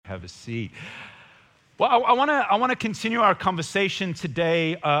Have a seat. Well, I want to continue our conversation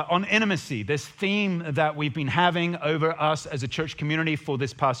today on intimacy, this theme that we've been having over us as a church community for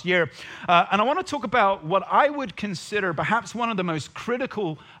this past year. And I want to talk about what I would consider perhaps one of the most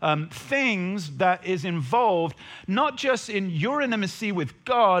critical things that is involved, not just in your intimacy with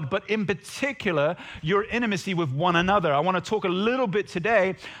God, but in particular, your intimacy with one another. I want to talk a little bit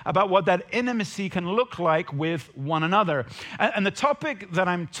today about what that intimacy can look like with one another. And the topic that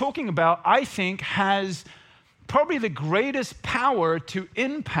I'm talking about, I think, has probably the greatest power to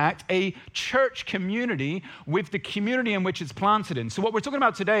impact a church community with the community in which it's planted in. So what we're talking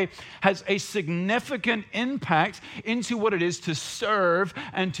about today has a significant impact into what it is to serve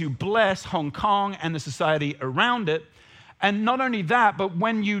and to bless Hong Kong and the society around it. And not only that, but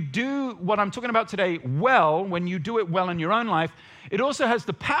when you do what I'm talking about today well, when you do it well in your own life, it also has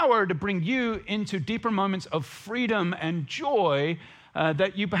the power to bring you into deeper moments of freedom and joy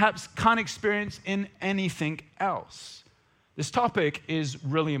that you perhaps can't experience in anything else. This topic is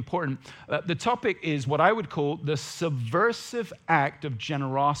really important. The topic is what I would call the subversive act of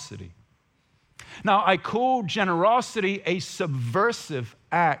generosity. Now, I call generosity a subversive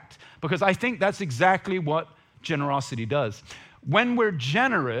act because I think that's exactly what generosity does. When we're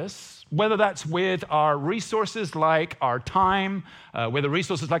generous, whether that's with our resources like our time, whether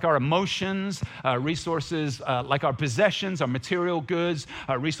resources like our emotions, resources like our possessions, our material goods,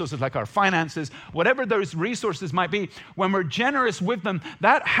 resources like our finances, whatever those resources might be, when we're generous with them,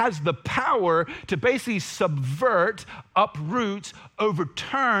 that has the power to basically subvert, uproot,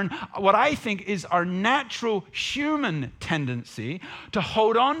 overturn what I think is our natural human tendency to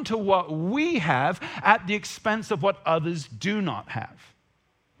hold on to what we have at the expense of what others do not have.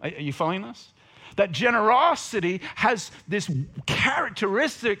 Are you following this? That generosity has this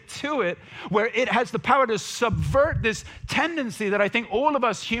characteristic to it where it has the power to subvert this tendency that I think all of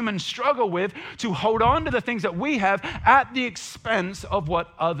us humans struggle with to hold on to the things that we have at the expense of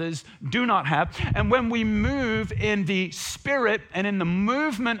what others do not have. And when we move in the spirit and in the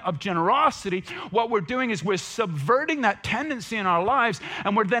movement of generosity, what we're doing is we're subverting that tendency in our lives,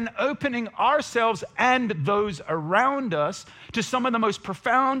 and we're then opening ourselves and those around us to some of the most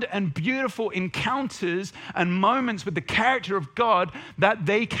profound and beautiful encounters and moments with the character of God that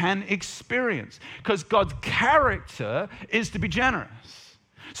they can experience. Because God's character is to be generous.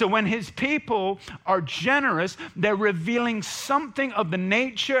 So when his people are generous, they're revealing something of the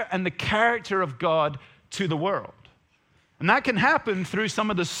nature and the character of God to the world. And that can happen through some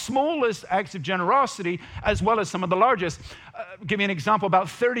of the smallest acts of generosity as well as some of the largest. Give you an example. About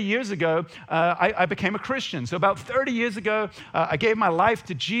 30 years ago, I became a Christian. So about 30 years ago, I gave my life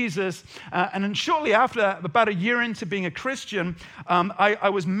to Jesus. And then shortly after that, about a year into being a Christian, I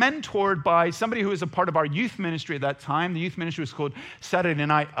was mentored by somebody who was a part of our youth ministry at that time. The youth ministry was called Saturday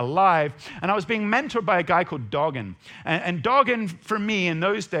Night Alive. And I was being mentored by a guy called Doggin. And Doggin, for me in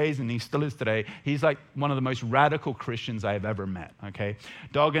those days, and he still is today, he's like one of the most radical Christians I have ever met, okay?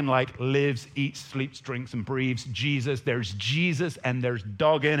 Doggin like lives, eats, sleeps, drinks, and breathes Jesus. There's Jesus and there's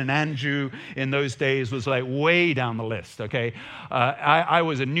Doggin, and Andrew in those days was like way down the list, okay? I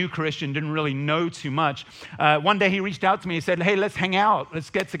was a new Christian, didn't really know too much. One day he reached out to me and said, hey, let's hang out. Let's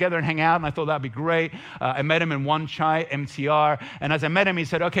get together and hang out. And I thought that'd be great. I met him in One Chai, MTR. And as I met him, he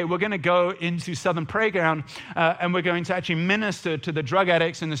said, okay, we're going to go into Southern Playground and we're going to actually minister to the drug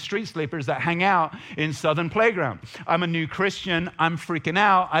addicts and the street sleepers that hang out in Southern Playground. I'm a new Christian. I'm freaking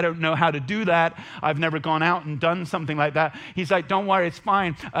out. I don't know how to do that. I've never gone out and done something like that. He's like, don't worry, it's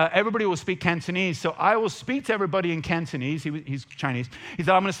fine. Everybody will speak Cantonese. So I will speak to everybody in Cantonese. He's Chinese. He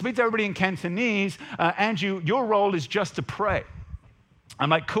said, I'm going to speak to everybody in Cantonese. Andrew, your role is just to pray. I'm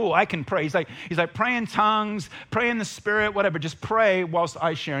like, cool, I can pray. He's like, pray in tongues, pray in the spirit, whatever, just pray whilst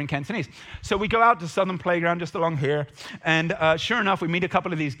I share in Cantonese. So we go out to Southern Playground just along here, and sure enough, we meet a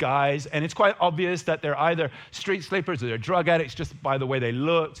couple of these guys, and it's quite obvious that they're either street sleepers or they're drug addicts just by the way they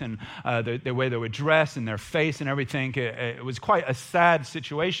looked and the way they were dressed and their face and everything. It was quite a sad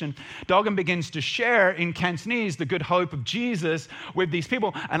situation. Doggin begins to share in Cantonese the good hope of Jesus with these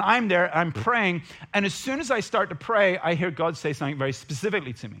people, and I'm there, I'm praying, and as soon as I start to pray, I hear God say something very specific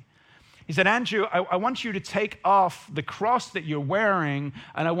to me. He said, Andrew, I want you to take off the cross that you're wearing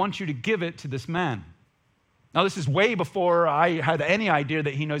and I want you to give it to this man. Now, this is way before I had any idea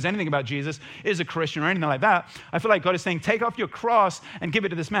that he knows anything about Jesus, is a Christian or anything like that. I feel like God is saying, take off your cross and give it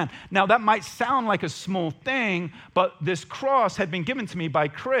to this man. Now, that might sound like a small thing, but this cross had been given to me by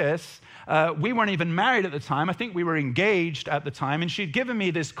Chris. We weren't even married at the time. I think we were engaged at the time, and she'd given me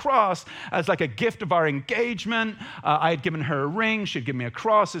this cross as like a gift of our engagement. I had given her a ring. She'd given me a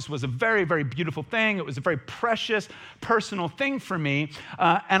cross. This was a very, very beautiful thing. It was a very precious, personal thing for me.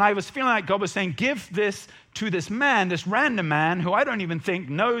 And I was feeling like God was saying, give this to this man, this random man who I don't even think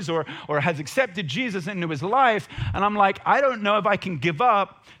knows or has accepted Jesus into his life. And I'm like, I don't know if I can give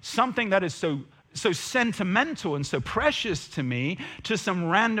up something that is so sentimental and so precious to me to some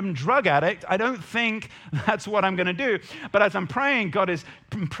random drug addict. I don't think that's what I'm going to do. But as I'm praying, God is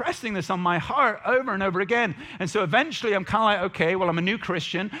impressing this on my heart over and over again. And so eventually I'm kind of like, okay, well, I'm a new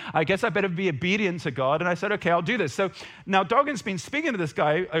Christian. I guess I better be obedient to God. And I said, okay, I'll do this. So now Doggin's been speaking to this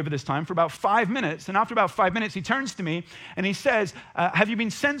guy over this time for about 5 minutes. And after about 5 minutes, he turns to me and he says, have you been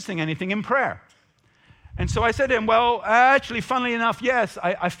sensing anything in prayer? And so I said to him, well, actually, funnily enough, yes,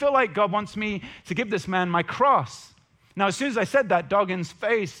 I feel like God wants me to give this man my cross. Now, as soon as I said that, Doggin's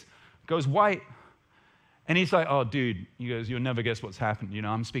face goes white. And he's like, oh, dude, he goes, you'll never guess what's happened. You know,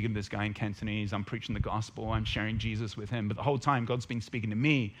 I'm speaking to this guy in Cantonese. I'm preaching the gospel. I'm sharing Jesus with him. But the whole time, God's been speaking to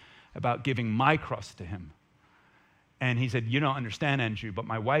me about giving my cross to him. And he said, you don't understand, Andrew, but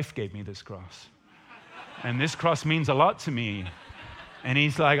my wife gave me this cross. And this cross means a lot to me. And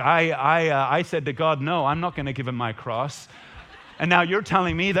he's like, I said to God, no, I'm not going to give him my cross. And now you're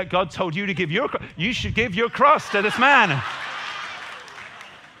telling me that God told you to give your cross. You should give your cross to this man.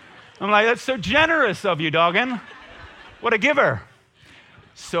 I'm like, that's so generous of you, Doggin. What a giver.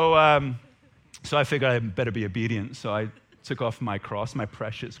 So I figured I better be obedient. So I took off my cross, my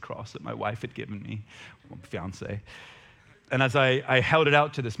precious cross that my wife had given me, fiance. And as I held it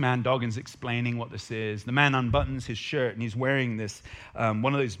out to this man, Doggin's explaining what this is. The man unbuttons his shirt, and he's wearing this,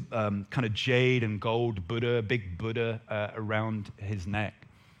 one of those kind of jade and gold Buddha, big Buddha around his neck.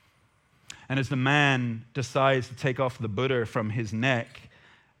 And as the man decides to take off the Buddha from his neck,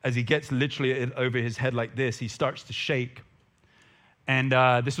 as he gets literally over his head like this, he starts to shake. And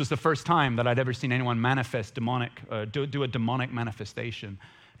this was the first time that I'd ever seen anyone manifest demonic, do a demonic manifestation. And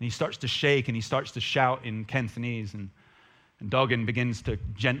he starts to shake, and he starts to shout in Cantonese, and Doggin begins to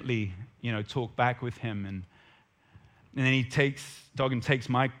gently, talk back with him. And then Doggin takes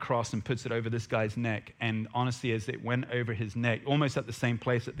my cross and puts it over this guy's neck. And honestly, as it went over his neck, almost at the same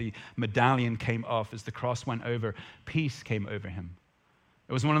place that the medallion came off, as the cross went over, peace came over him.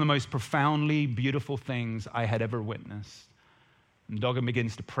 It was one of the most profoundly beautiful things I had ever witnessed. And Doggin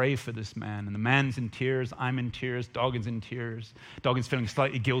begins to pray for this man. And the man's in tears, I'm in tears, Doggin's in tears. Doggin's feeling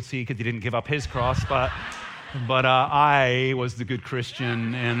slightly guilty because he didn't give up his cross, But I was the good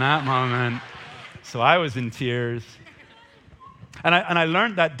Christian in that moment. So I was in tears. And I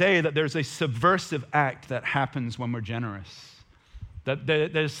learned that day that there's a subversive act that happens when we're generous. That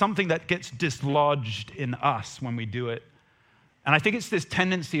there's something that gets dislodged in us when we do it. And I think it's this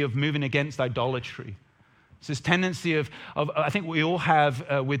tendency of moving against idolatry. It's this tendency of I think we all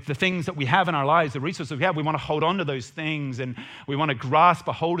have with the things that we have in our lives, the resources we have, we want to hold on to those things and we want to grasp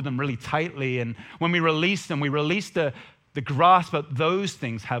a hold of them really tightly. And when we release them, we release the grasp that those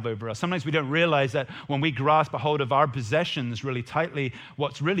things have over us. Sometimes we don't realize that when we grasp a hold of our possessions really tightly,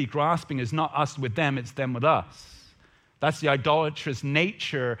 what's really grasping is not us with them, it's them with us. That's the idolatrous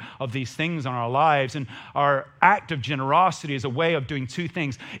nature of these things in our lives. And our act of generosity is a way of doing two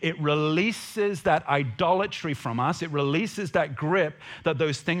things. It releases that idolatry from us. It releases that grip that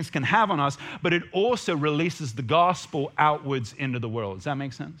those things can have on us, but it also releases the gospel outwards into the world. Does that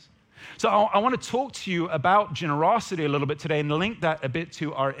make sense? So I want to talk to you about generosity a little bit today and link that a bit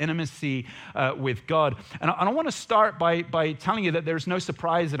to our intimacy with God. And I want to start by telling you that there's no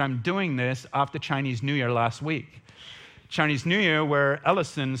surprise that I'm doing this after Chinese New Year last week. Chinese New Year, where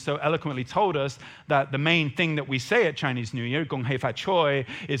Ellison so eloquently told us that the main thing that we say at Chinese New Year, Gong Hei Fa Choi,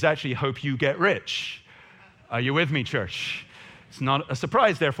 is actually hope you get rich. Are you with me, church? It's not a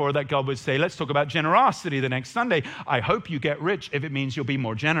surprise, therefore, that God would say, let's talk about generosity the next Sunday. I hope you get rich if it means you'll be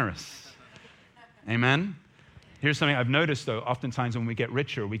more generous. Amen? Here's something I've noticed, though. Oftentimes when we get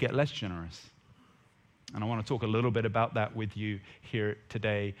richer, we get less generous. And I want to talk a little bit about that with you here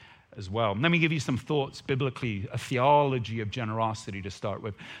today as well. Let me give you some thoughts biblically, a theology of generosity to start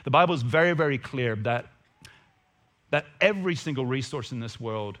with. The Bible is very, very clear that every single resource in this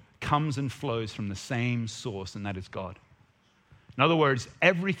world comes and flows from the same source, and that is God. In other words,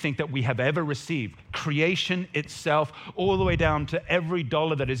 everything that we have ever received, creation itself, all the way down to every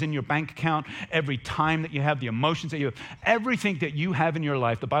dollar that is in your bank account, every time that you have, the emotions that you have, everything that you have in your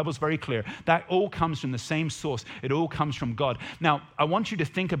life, the Bible's very clear, that all comes from the same source. It all comes from God. Now, I want you to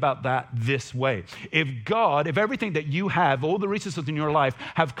think about that this way. If everything that you have, all the resources in your life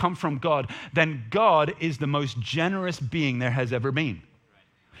have come from God, then God is the most generous being there has ever been.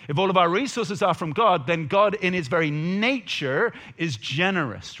 If all of our resources are from God, then God in his very nature is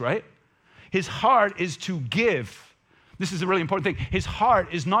generous, right? His heart is to give. This is a really important thing. His heart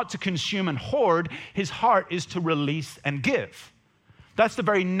is not to consume and hoard. His heart is to release and give. That's the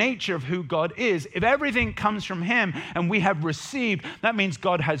very nature of who God is. If everything comes from him and we have received, that means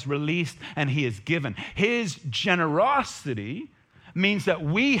God has released and he has given. His generosity means that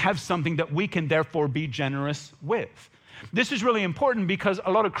we have something that we can therefore be generous with. This is really important because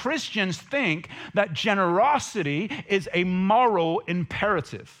a lot of Christians think that generosity is a moral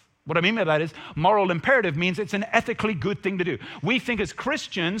imperative. What I mean by that is moral imperative means it's an ethically good thing to do. We think as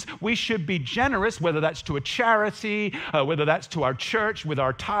Christians, we should be generous, whether that's to a charity, whether that's to our church with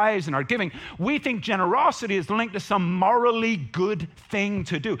our tithes and our giving. We think generosity is linked to some morally good thing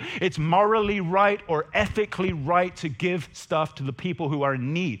to do. It's morally right or ethically right to give stuff to the people who are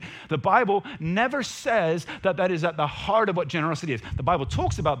in need. The Bible never says that that is at the heart of what generosity is. The Bible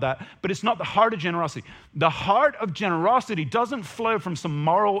talks about that, but it's not the heart of generosity. The heart of generosity doesn't flow from some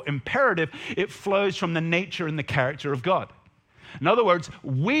moral imperative, it flows from the nature and the character of God. In other words,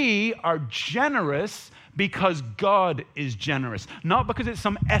 we are generous because God is generous, not because it's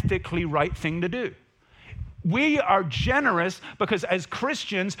some ethically right thing to do. We are generous because as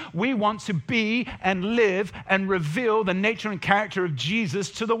Christians, we want to be and live and reveal the nature and character of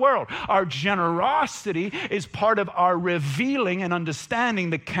Jesus to the world. Our generosity is part of our revealing and understanding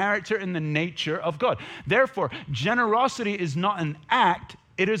the character and the nature of God. Therefore, generosity is not an act,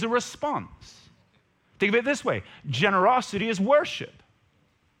 it is a response. Think of it this way. Generosity is worship.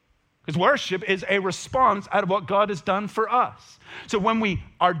 Because worship is a response out of what God has done for us. So when we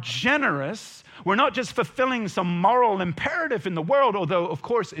are generous, we're not just fulfilling some moral imperative in the world, although, of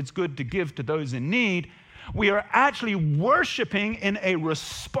course, it's good to give to those in need. We are actually worshiping in a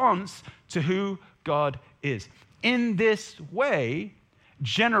response to who God is. In this way,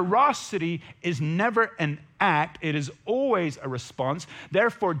 generosity is never an act, it is always a response.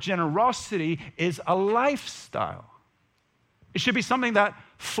 Therefore, generosity is a lifestyle. It should be something that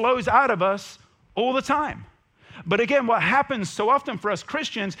flows out of us all the time. But again, what happens so often for us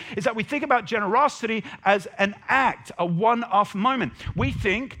Christians is that we think about generosity as an act, a one-off moment. We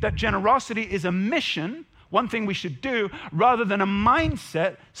think that generosity is a mission, one thing we should do, rather than a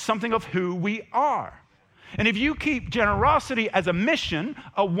mindset, something of who we are. And if you keep generosity as a mission,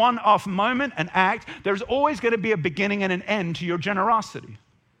 a one-off moment, an act, there's always going to be a beginning and an end to your generosity.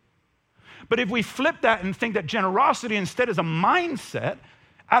 But if we flip that and think that generosity instead is a mindset,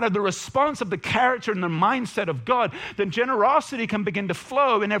 out of the response of the character and the mindset of God, then generosity can begin to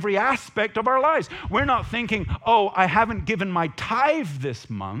flow in every aspect of our lives. We're not thinking, oh, I haven't given my tithe this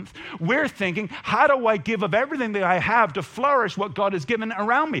month. We're thinking, how do I give of everything that I have to flourish what God has given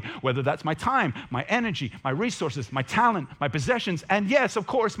around me? Whether that's my time, my energy, my resources, my talent, my possessions, and yes, of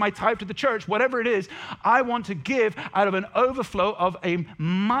course, my tithe to the church, whatever it is, I want to give out of an overflow of a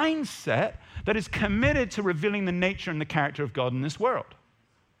mindset that is committed to revealing the nature and the character of God in this world.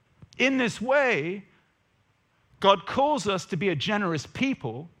 In this way, God calls us to be a generous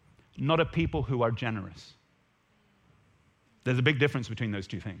people, not a people who are generous. There's a big difference between those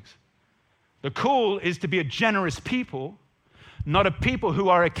two things. The call is to be a generous people, not a people who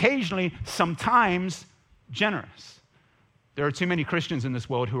are occasionally, sometimes generous. There are too many Christians in this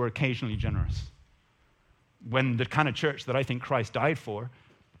world who are occasionally generous, when the kind of church that I think Christ died for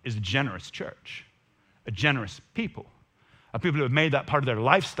is a generous church, a generous people. People who have made that part of their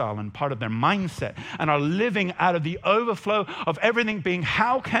lifestyle and part of their mindset and are living out of the overflow of everything being,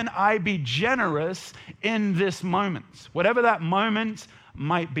 how can I be generous in this moment? Whatever that moment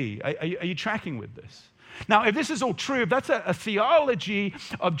might be. Are you tracking with this? Now, if this is all true, if that's a theology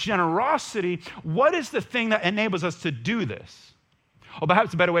of generosity, what is the thing that enables us to do this? Or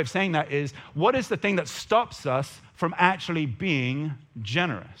perhaps a better way of saying that is, what is the thing that stops us from actually being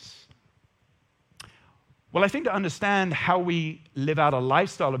generous? Well, I think to understand how we live out a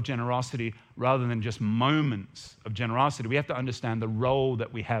lifestyle of generosity rather than just moments of generosity, we have to understand the role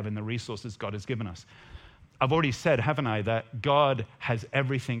that we have in the resources God has given us. I've already said, haven't I, that God has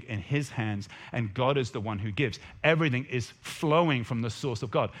everything in his hands and God is the one who gives. Everything is flowing from the source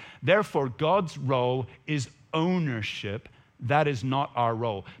of God. Therefore, God's role is ownership. That is not our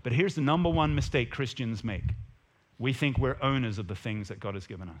role. But here's the number one mistake Christians make. We think we're owners of the things that God has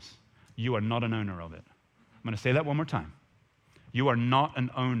given us. You are not an owner of it. I'm going to say that one more time. You are not an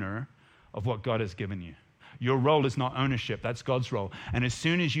owner of what God has given you. Your role is not ownership. That's God's role. And as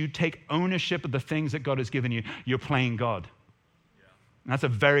soon as you take ownership of the things that God has given you, you're playing God. And that's a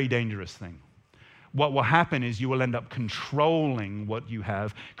very dangerous thing. What will happen is you will end up controlling what you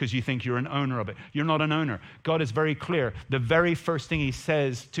have because you think you're an owner of it. You're not an owner. God is very clear. The very first thing he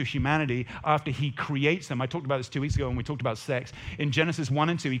says to humanity after he creates them, I talked about this 2 weeks ago when we talked about sex. In Genesis 1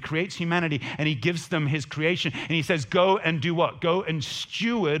 and 2, he creates humanity and he gives them his creation. And he says, go and do what? Go and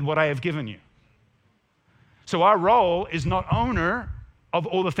steward what I have given you. So our role is not owner of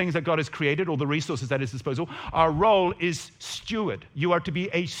all the things that God has created, all the resources at his disposal. Our role is steward. You are to be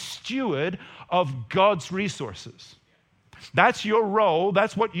a steward of God's resources. That's your role.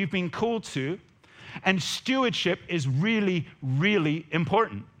 That's what you've been called to. And stewardship is really, really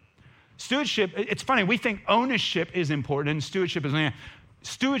important. Stewardship, it's funny, we think ownership is important and stewardship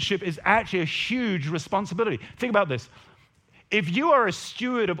is actually a huge responsibility. Think about this. If you are a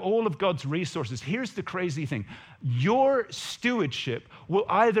steward of all of God's resources, here's the crazy thing. Your stewardship will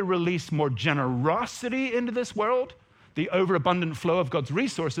either release more generosity into this world, the overabundant flow of God's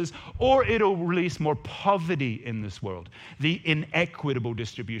resources, or it'll release more poverty in this world, the inequitable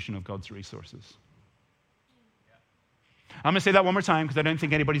distribution of God's resources. I'm going to say that one more time because I don't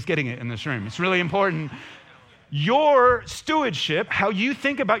think anybody's getting it in this room. It's really important. Your stewardship, how you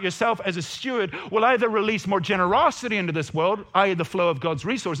think about yourself as a steward, will either release more generosity into this world, i.e. the flow of God's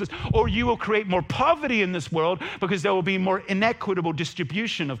resources, or you will create more poverty in this world because there will be more inequitable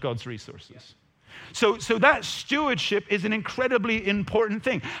distribution of God's resources. So that stewardship is an incredibly important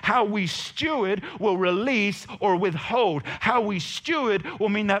thing. How we steward will release or withhold. How we steward will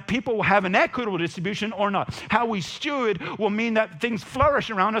mean that people will have an equitable distribution or not. How we steward will mean that things flourish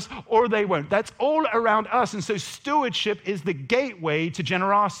around us or they won't. That's all around us. And so stewardship is the gateway to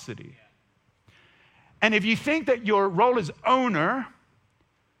generosity. And if you think that your role is owner,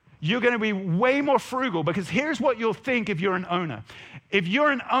 you're going to be way more frugal because here's what you'll think if you're an owner. If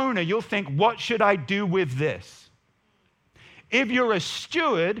you're an owner, you'll think, what should I do with this? If you're a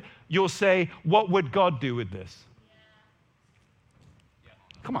steward, you'll say, what would God do with this?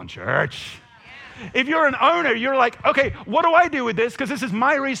 Come on, church. If you're an owner, you're like, okay, what do I do with this? Because this is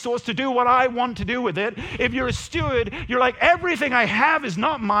my resource to do what I want to do with it. If you're a steward, you're like, everything I have is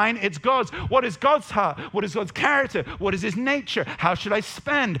not mine, it's God's. What is God's heart? What is God's character? What is his nature? How should I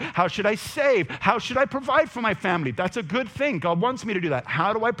spend? How should I save? How should I provide for my family? That's a good thing. God wants me to do that.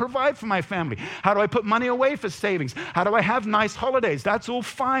 How do I provide for my family? How do I put money away for savings? How do I have nice holidays? That's all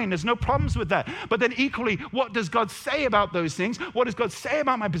fine. There's no problems with that. But then equally, what does God say about those things? What does God say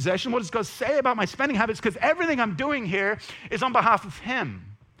about my possession? What does God say about my spending habits? Because everything I'm doing here is on behalf of him.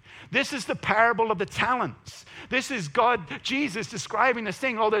 This is the parable of the talents. This is God, Jesus describing this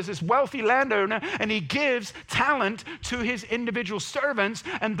thing. Oh, there's this wealthy landowner and he gives talent to his individual servants,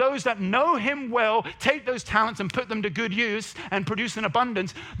 and those that know him well take those talents and put them to good use and produce an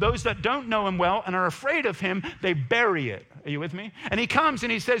abundance. Those that don't know him well and are afraid of him, they bury it. Are you with me? And he comes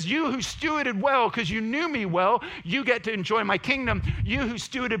and he says, you who stewarded well because you knew me well, you get to enjoy my kingdom. You who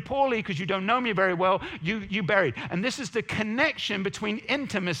stewarded poorly because you don't know me very well, you buried. And this is the connection between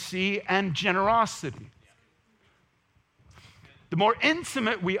intimacy and generosity. The more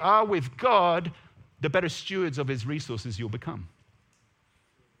intimate we are with God, the better stewards of his resources you'll become.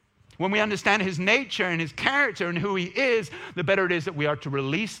 When we understand his nature and his character and who he is, the better it is that we are to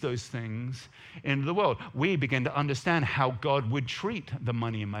release those things into the world. We begin to understand how God would treat the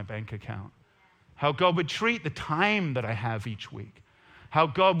money in my bank account, how God would treat the time that I have each week, how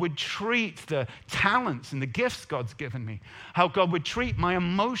God would treat the talents and the gifts God's given me, how God would treat my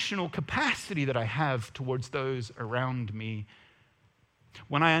emotional capacity that I have towards those around me.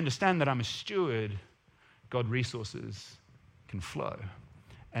 When I understand that I'm a steward, God's resources can flow.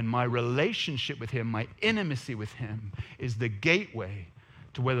 And my relationship with him, my intimacy with him, is the gateway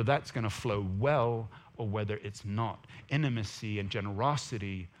to whether that's going to flow well or whether it's not. Intimacy and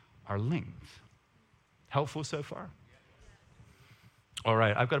generosity are linked. Helpful so far? All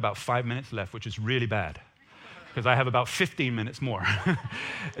right, I've got about 5 minutes left, which is really bad because I have about 15 minutes more.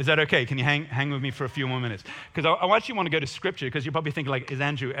 Is that okay? Can you hang with me for a few more minutes? Because I actually want to go to Scripture because you're probably thinking, like, is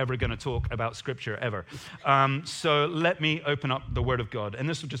Andrew ever going to talk about Scripture ever? So let me open up the Word of God. And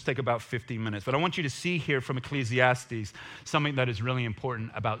this will just take about 15 minutes. But I want you to see here from Ecclesiastes something that is really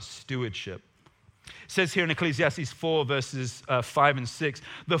important about stewardship. It says here in Ecclesiastes 4, verses 5 and 6,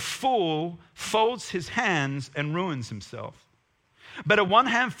 the fool folds his hands and ruins himself. But a one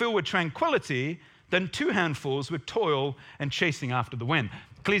hand filled with tranquility then 2 handfuls with toil and chasing after the wind.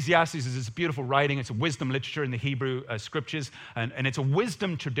 Ecclesiastes is this beautiful writing. It's a wisdom literature in the Hebrew scriptures, and it's a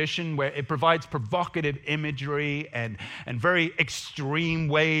wisdom tradition where it provides provocative imagery and very extreme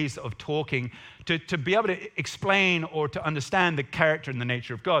ways of talking to be able to explain or to understand the character and the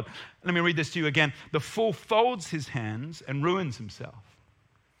nature of God. Let me read this to you again. The fool folds his hands and ruins himself.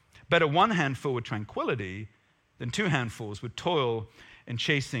 Better 1 handful with tranquility than 2 handfuls with toil and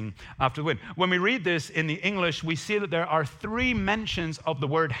chasing after the wind. When we read this in the English, we see that there are 3 mentions of the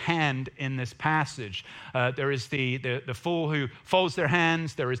word hand in this passage. There is the fool who folds their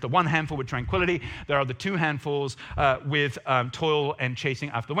hands. There is the 1 handful with tranquility. There are the 2 handfuls with toil and chasing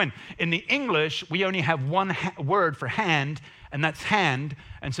after the wind. In the English, we only have one word for hand, and that's hand.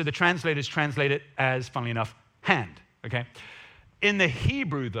 And so the translators translate it as, funnily enough, hand. Okay. In the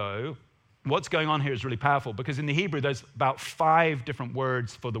Hebrew, though, what's going on here is really powerful, because in the Hebrew, there's about 5 different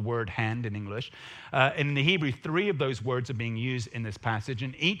words for the word hand in English. In the Hebrew, 3 of those words are being used in this passage,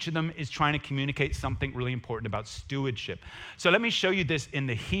 and each of them is trying to communicate something really important about stewardship. So let me show you this in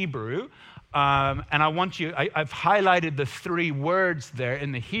the Hebrew. And I've highlighted the 3 words there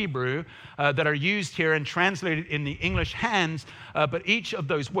in the Hebrew that are used here and translated in the English hands, but each of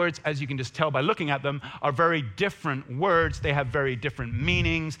those words, as you can just tell by looking at them, are very different words. They have very different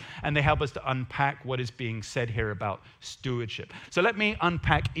meanings, and they help us to unpack what is being said here about stewardship. So let me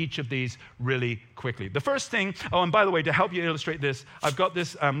unpack each of these really quickly. The first thing, and by the way, to help you illustrate this, I've got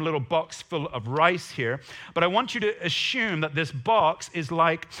this little box full of rice here, but I want you to assume that this box is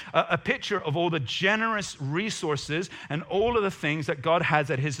like a picture of all the generous resources and all of the things that God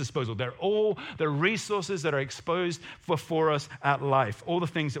has at his disposal. They're all the resources that are exposed before us at life, all the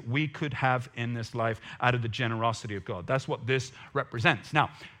things that we could have in this life out of the generosity of God. That's what this represents.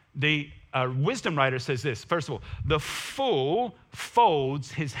 Now, the wisdom writer says this. First of all, the fool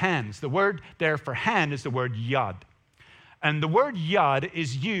folds his hands. The word there for hand is the word yad. And the word yad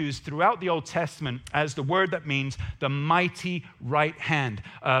is used throughout the Old Testament as the word that means the mighty right hand.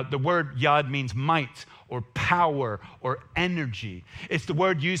 The word yad means might or power or energy. It's the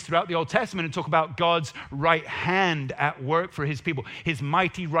word used throughout the Old Testament to talk about God's right hand at work for his people, his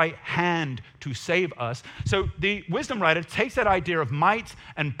mighty right hand to save us. So the wisdom writer takes that idea of might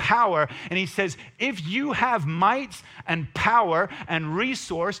and power, and he says, if you have might and power and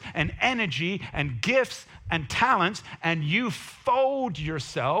resource and energy and gifts and talents, and you fold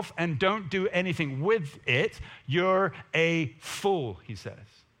yourself and don't do anything with it, you're a fool, he says.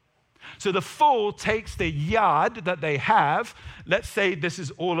 So the fool takes the yad that they have. Let's say this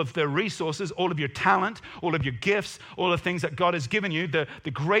is all of the resources, all of your talent, all of your gifts, all the things that God has given you, the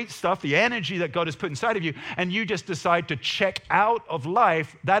great stuff, the energy that God has put inside of you, and you just decide to check out of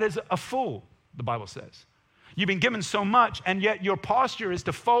life. That is a fool, the Bible says. You've been given so much, and yet your posture is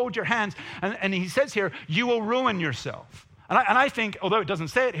to fold your hands. And he says here, you will ruin yourself. And I think, although it doesn't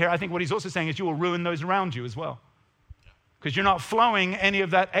say it here, I think what he's also saying is you will ruin those around you as well. Because you're not flowing any of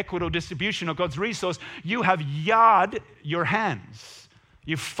that equitable distribution of God's resource. You have yad your hands.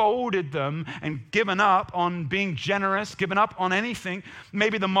 You've folded them and given up on being generous, given up on anything.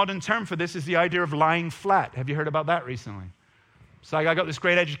 Maybe the modern term for this is the idea of lying flat. Have you heard about that recently? It's like, I got this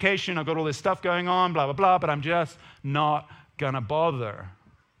great education, I've got all this stuff going on, blah, blah, blah, but I'm just not going to bother.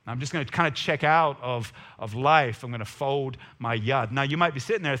 I'm just going to kind of check out of life. I'm going to fold my yad. Now, you might be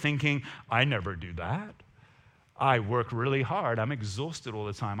sitting there thinking, I never do that. I work really hard. I'm exhausted all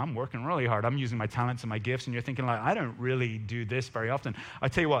the time. I'm working really hard. I'm using my talents and my gifts, and you're thinking, like, I don't really do this very often. I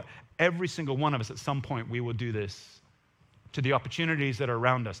tell you what, every single one of us at some point, we will do this to the opportunities that are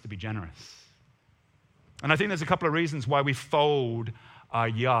around us to be generous. And I think there's a couple of reasons why we fold our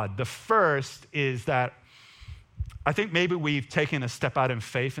yad. The first is that I think maybe we've taken a step out in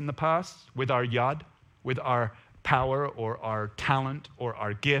faith in the past with our yad, with our power or our talent or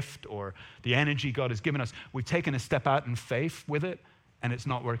our gift or the energy God has given us. We've taken a step out in faith with it, and it's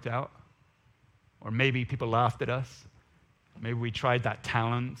not worked out. Or maybe people laughed at us. Maybe we tried that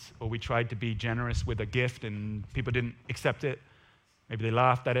talent, or we tried to be generous with a gift and people didn't accept it. Maybe they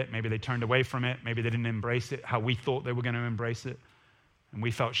laughed at it. Maybe they turned away from it. Maybe they didn't embrace it how we thought they were going to embrace it. And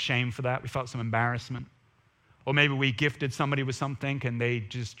we felt shame for that. We felt some embarrassment. Or maybe we gifted somebody with something and they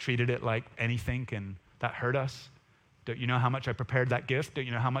just treated it like anything, and that hurt us. Don't you know how much I prepared that gift? Don't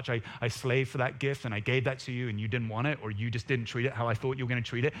you know how much I slaved for that gift and I gave that to you and you didn't want it, or you just didn't treat it how I thought you were going to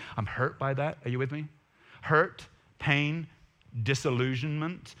treat it? I'm hurt by that. Are you with me? Hurt, pain,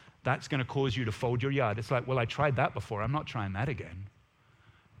 disillusionment, that's going to cause you to fold your yad. It's like, well, I tried that before. I'm not trying that again.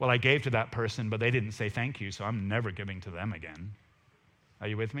 Well, I gave to that person, but they didn't say thank you, so I'm never giving to them again. Are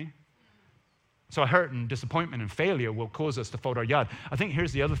you with me? So hurt and disappointment and failure will cause us to fold our yad. I think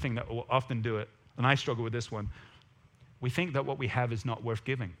here's the other thing that will often do it. and I struggle with this one, we think that what we have is not worth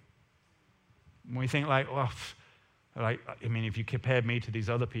giving. We think if you compared me to these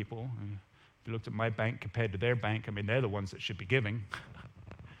other people, if you looked at my bank compared to their bank, they're the ones that should be giving.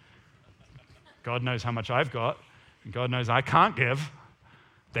 God knows how much I've got, and God knows I can't give.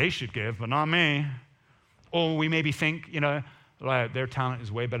 They should give, but not me. Or we maybe think, their talent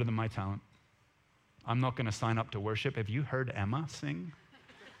is way better than my talent. I'm not going to sign up to worship. Have you heard Emma sing?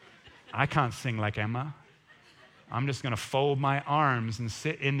 I can't sing like Emma. I'm just going to fold my arms and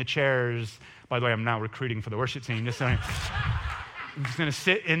sit in the chairs. By the way, I'm now recruiting for the worship team. I'm just going to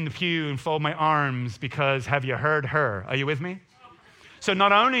sit in the pew and fold my arms because have you heard her? Are you with me? So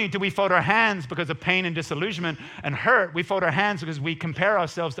not only do we fold our hands because of pain and disillusionment and hurt, we fold our hands because we compare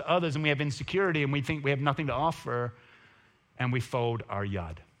ourselves to others and we have insecurity and we think we have nothing to offer, and we fold our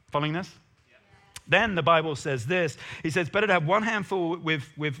yad. Following this? Yeah. Then the Bible says this. He says, better to have one handful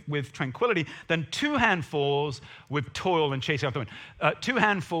with tranquility than two handfuls with toil and chasing after the wind. Two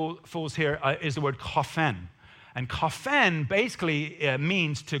handfuls here is the word kophen. And kophen basically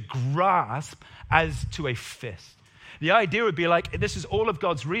means to grasp as to a fist. The idea would be like, this is all of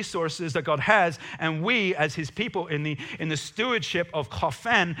God's resources that God has, and we, as his people in the stewardship of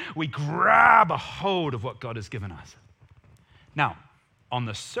kophen, we grab a hold of what God has given us. Now, on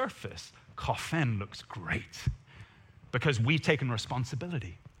the surface, kophen looks great because we've taken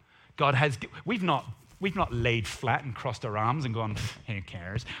responsibility. We've not laid flat and crossed our arms and gone, who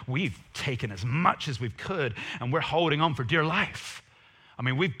cares? We've taken as much as we could, and we're holding on for dear life.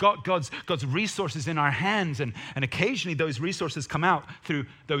 We've got God's resources in our hands, and occasionally those resources come out through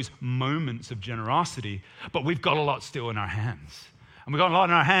those moments of generosity, but we've got a lot still in our hands. And we've got a lot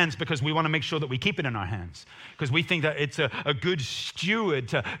in our hands because we want to make sure that we keep it in our hands, because we think that it's a good steward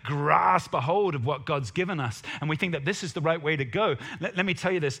to grasp a hold of what God's given us, and we think that this is the right way to go. Let me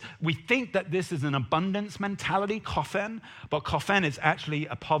tell you this. We think that this is an abundance mentality, kophen, but kophen is actually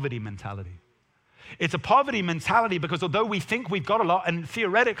a poverty mentality. It's a poverty mentality because although we think we've got a lot, and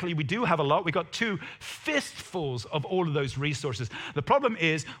theoretically we do have a lot, we've got two fistfuls of all of those resources. The problem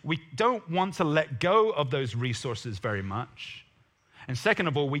is we don't want to let go of those resources very much. And second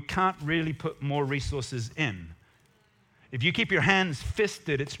of all, we can't really put more resources in. If you keep your hands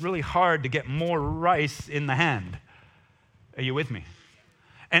fisted, it's really hard to get more rice in the hand. Are you with me?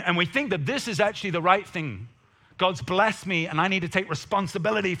 And we think that this is actually the right thing. God's blessed me, and I need to take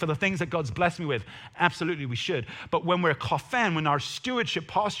responsibility for the things that God's blessed me with. Absolutely, we should. But when we're kophen, when our stewardship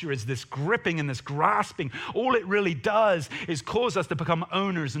posture is this gripping and this grasping, all it really does is cause us to become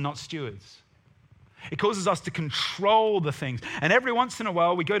owners and not stewards. It causes us to control the things. And every once in a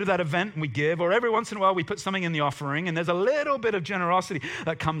while, we go to that event and we give, or every once in a while, we put something in the offering, and there's a little bit of generosity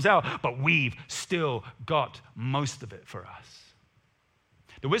that comes out, but we've still got most of it for us.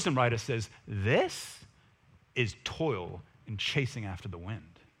 The wisdom writer says, this is toil in chasing after the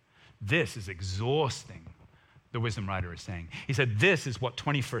wind. This is exhausting, the wisdom writer is saying. He said, this is what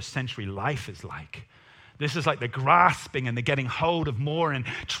 21st century life is like. This is like the grasping and the getting hold of more and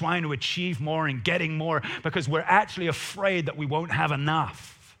trying to achieve more and getting more because we're actually afraid that we won't have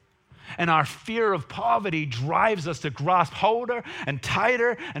enough. And our fear of poverty drives us to grasp holder and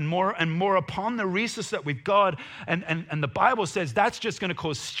tighter and more upon the resources that we've got. And the Bible says that's just going to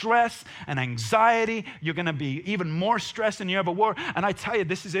cause stress and anxiety. You're going to be even more stressed than you ever were. And I tell you,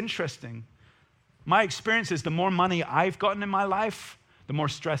 this is interesting. My experience is the more money I've gotten in my life, the more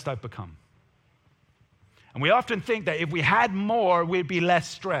stressed I've become. And we often think that if we had more, we'd be less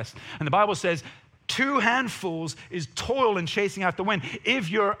stressed. And the Bible says, 2 handfuls is toil and chasing after wind. If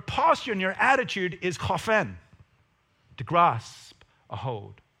your posture and your attitude is kophen, to grasp a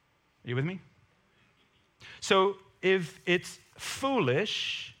hold. Are you with me? So if it's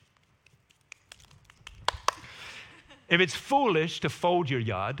foolish to fold your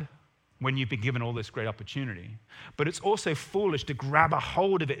yad when you've been given all this great opportunity, but it's also foolish to grab a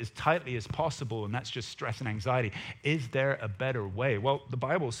hold of it as tightly as possible, and that's just stress and anxiety. Is there a better way? Well, the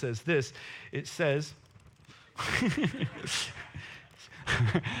Bible says this. It says, that's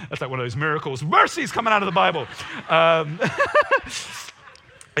like one of those miracles. Mercy's coming out of the Bible.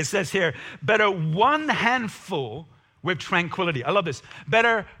 It says here, better one handful with tranquility. I love this.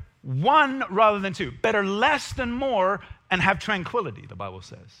 Better one rather than two. Better less than more and have tranquility, the Bible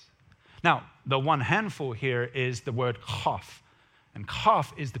says. Now, the one handful here is the word chaf. And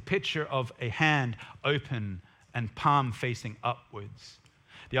chaf is the picture of a hand open and palm facing upwards.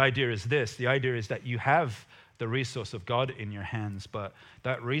 The idea is this. The idea is that you have the resource of God in your hands, but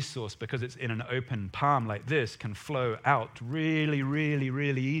that resource, because it's in an open palm like this, can flow out really, really,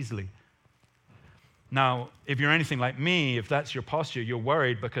 really easily. Now, if you're anything like me, if that's your posture, you're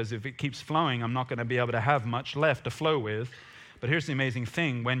worried because if it keeps flowing, I'm not going to be able to have much left to flow with. But here's the amazing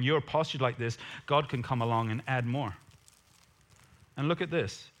thing. When you're postured like this, God can come along and add more. And look at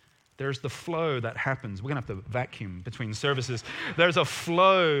this. There's the flow that happens. We're going to have to vacuum between services. There's a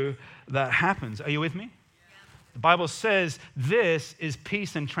flow that happens. Are you with me? Yeah. The Bible says this is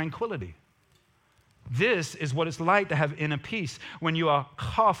peace and tranquility. This is what it's like to have inner peace. When you are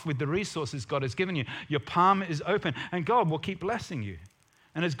coughed with the resources God has given you, your palm is open, and God will keep blessing you.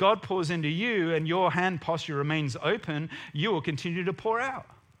 And as God pours into you and your hand posture remains open, you will continue to pour out.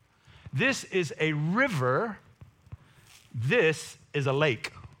 This is a river. This is a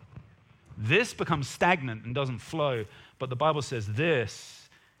lake. This becomes stagnant and doesn't flow. But the Bible says this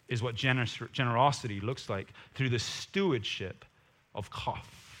is what generosity looks like through the stewardship of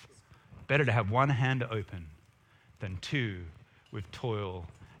cough. Better to have one hand open than two with toil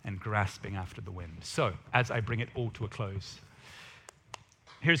and grasping after the wind. So, as I bring it all to a close,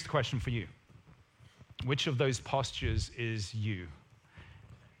 here's the question for you. Which of those postures is you?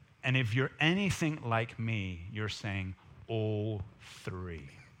 And if you're anything like me, you're saying all three.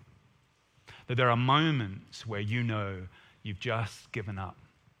 That there are moments where you know you've just given up.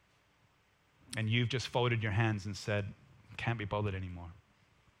 And you've just folded your hands and said, can't be bothered anymore.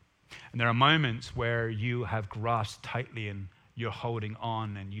 And there are moments where you have grasped tightly and you're holding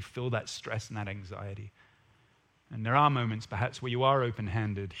on and you feel that stress and that anxiety. And there are moments perhaps where you are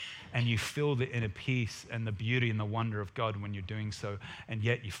open-handed and you feel the inner peace and the beauty and the wonder of God when you're doing so, and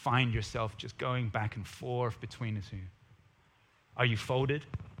yet you find yourself just going back and forth between the two. Are you folded?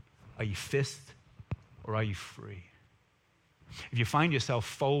 Are you fist? Or are you free? If you find yourself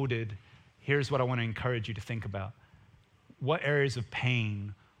folded, here's what I want to encourage you to think about. What areas of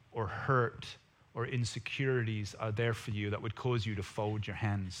pain or hurt or insecurities are there for you that would cause you to fold your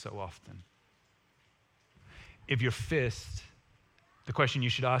hands so often? If you're fist, the question you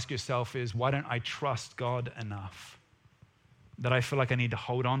should ask yourself is, why don't I trust God enough that I feel like I need to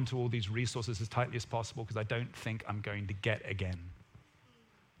hold on to all these resources as tightly as possible because I don't think I'm going to get again?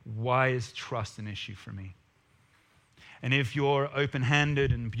 Why is trust an issue for me? And if you're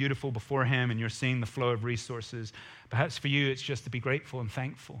open-handed and beautiful before Him and you're seeing the flow of resources, perhaps for you it's just to be grateful and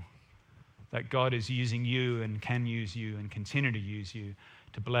thankful that God is using you and can use you and continue to use you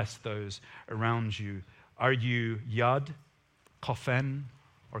to bless those around you. Are you yad, kofen,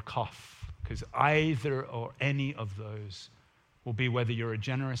 or kof? Because either or any of those will be whether you're a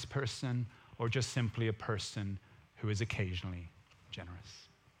generous person or just simply a person who is occasionally generous.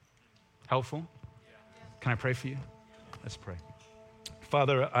 Helpful? Can I pray for you? Let's pray.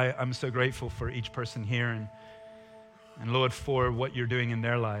 Father, I'm so grateful for each person here and Lord, for what you're doing in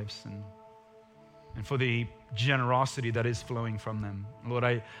their lives and for the generosity that is flowing from them. Lord,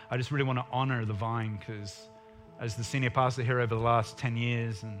 I just really want to honor the vine because as the senior pastor here over the last 10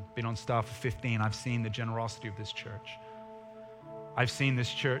 years and been on staff for 15, I've seen the generosity of this church. I've seen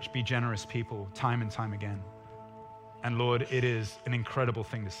this church be generous people time and time again. And Lord, it is an incredible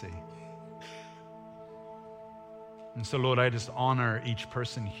thing to see. And so, Lord, I just honor each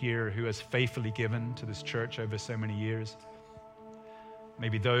person here who has faithfully given to this church over so many years.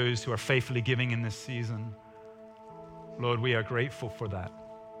 Maybe those who are faithfully giving in this season. Lord, we are grateful for that.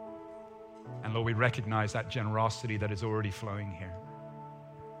 And Lord, we recognize that generosity that is already flowing here.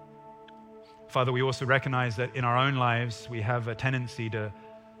 Father, we also recognize that in our own lives, we have a tendency to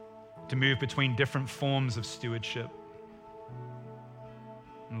move between different forms of stewardship.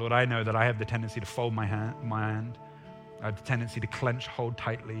 And Lord, I know that I have the tendency to fold my hand. I have the tendency to clench, hold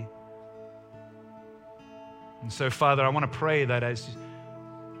tightly. And so, Father, I want to pray that as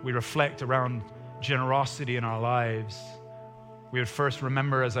we reflect around generosity in our lives, we would first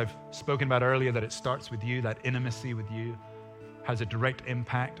remember, as I've spoken about earlier, that it starts with you, that intimacy with you has a direct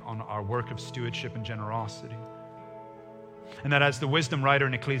impact on our work of stewardship and generosity. And that as the wisdom writer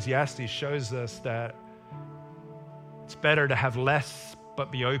in Ecclesiastes shows us that it's better to have less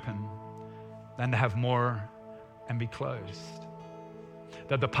but be open than to have more and be closed.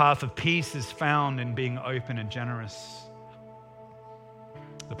 That the path of peace is found in being open and generous.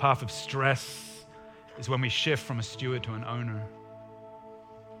 The path of stress is when we shift from a steward to an owner.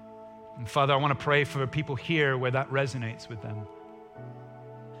 And Father, I want to pray for people here where that resonates with them.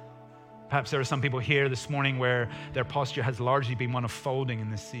 Perhaps there are some people here this morning where their posture has largely been one of folding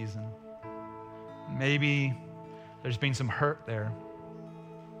in this season. Maybe there's been some hurt there.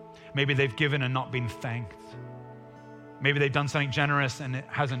 Maybe they've given and not been thanked. Maybe they've done something generous and it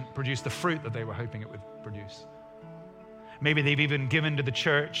hasn't produced the fruit that they were hoping it would produce. Maybe they've even given to the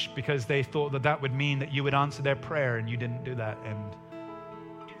church because they thought that that would mean that you would answer their prayer and you didn't do that, and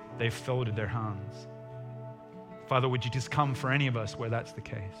they've folded their hands. Father, would you just come for any of us where that's the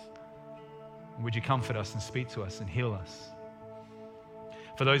case? Would you comfort us and speak to us and heal us?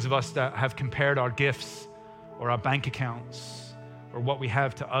 For those of us that have compared our gifts or our bank accounts or what we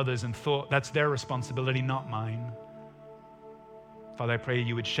have to others and thought that's their responsibility, not mine. Father, I pray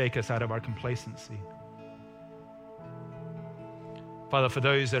you would shake us out of our complacency. Father, for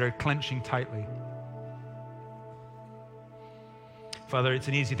those that are clenching tightly, Father, it's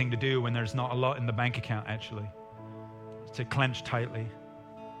an easy thing to do when there's not a lot in the bank account, actually, to clench tightly.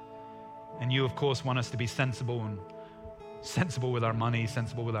 And you, of course, want us to be sensible with our money,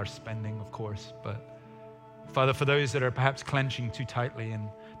 sensible with our spending, of course. But Father, for those that are perhaps clenching too tightly and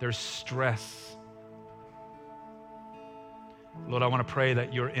there's stress, Lord, I want to pray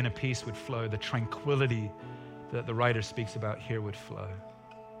that your inner peace would flow, the tranquility that the writer speaks about here would flow.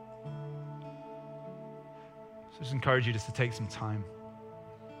 So I just encourage you just to take some time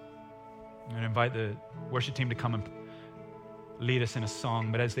and invite the worship team to come and lead us in a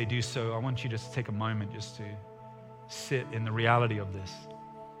song. But as they do so, I want you just to take a moment just to sit in the reality of this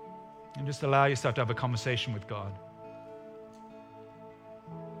and just allow yourself to have a conversation with God.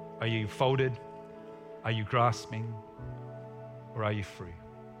 Are you folded? Are you grasping? Or are you free?